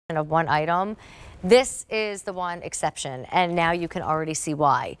of one item. This is the one exception, and now you can already see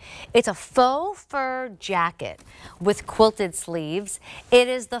why. It's a faux fur jacket with quilted sleeves. It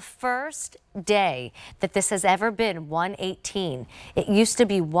is the first day that this has ever been $118. It used to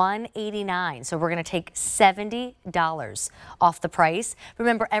be $189, so we're going to take $70 off the price.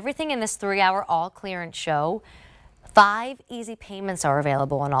 Remember, everything in this 3-hour all clearance show, 5 easy payments are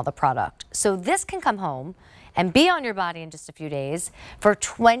available on all the product. So this can come home and be on your body in just a few days for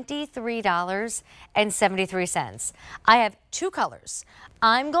 $23.73. I have 2 colors.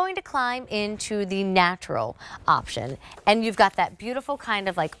 I'm going to climb into the natural option, and you've got that beautiful kind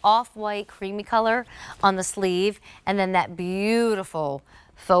of like off-white creamy color on the sleeve, and then that beautiful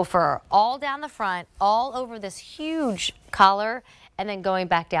faux fur all down the front, all over this huge collar, and then going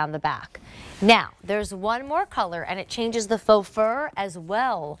back down the back. Now, there's one more color, and it changes the faux fur as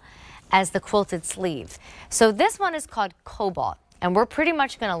well as the quilted sleeve. So this one is called Cobalt, and we're pretty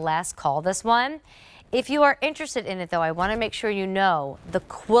much going to last call this one. If you are interested in it, though, I want to make sure you know the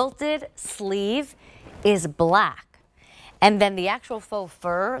quilted sleeve is black, and then the actual faux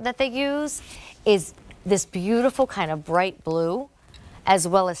fur that they use is this beautiful kind of bright blue, as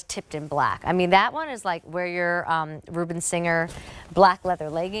well as tipped in black. I mean, that one is like wear your Ruben Singer black leather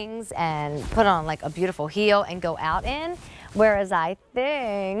leggings and put on like a beautiful heel and go out in. Whereas I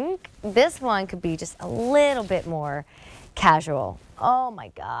think this one could be just a little bit more casual. Oh my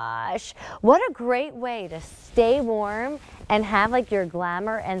gosh. What a great way to stay warm and have like your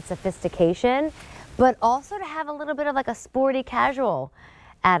glamour and sophistication, but also to have a little bit of like a sporty casual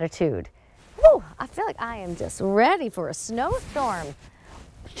attitude. Whew, I feel like I am just ready for a snowstorm.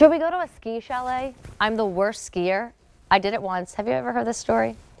 Should we go to a ski chalet? I'm the worst skier. I did it once. Have you ever heard this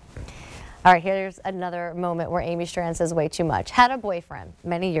story? All right, here's another moment where Amy Strand says way too much. Had a boyfriend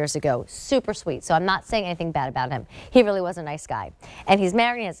many years ago, super sweet, so I'm not saying anything bad about him. He really was a nice guy. And he's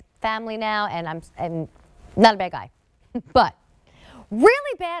married, he has family now, and I'm not a bad guy. But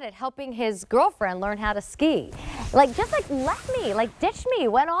really bad at helping his girlfriend learn how to ski. Like, just like left me, like ditched me,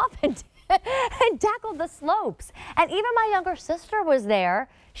 went off and tackled the slopes. And even my younger sister was there.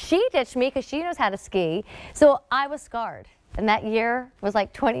 She ditched me because she knows how to ski. So I was scarred. And that year was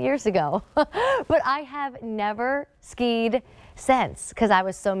like 20 years ago. But I have never skied since because I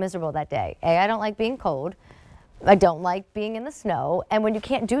was so miserable that day. I don't like being cold. I don't like being in the snow. And when you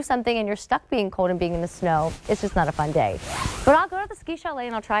can't do something and you're stuck being cold and being in the snow, it's just not a fun day. But I'll go to the ski chalet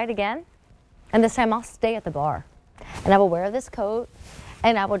and I'll try it again. And this time I'll stay at the bar. And I will wear this coat.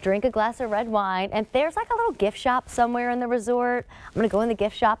 And I will drink a glass of red wine. And there's like a little gift shop somewhere in the resort. I'm going to go in the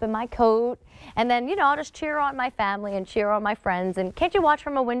gift shop in my coat. And then, you know, I'll just cheer on my family and cheer on my friends. And can't you watch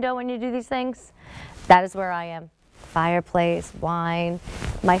from a window when you do these things? That is where I am. Fireplace, wine,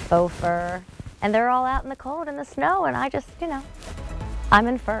 my faux fur. And they're all out in the cold and the snow. And I just, you know, I'm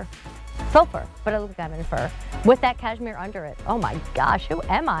in fur. Faux fur, but I look like I'm in fur. With that cashmere under it. Oh my gosh, who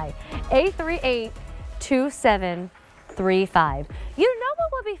am I? A382735. You know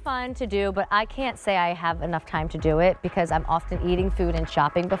what would be fun to do, but I can't say I have enough time to do it because I'm often eating food and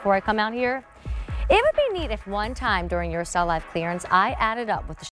shopping before I come out here. It would be neat if one time during your Style Live clearance, I added up with the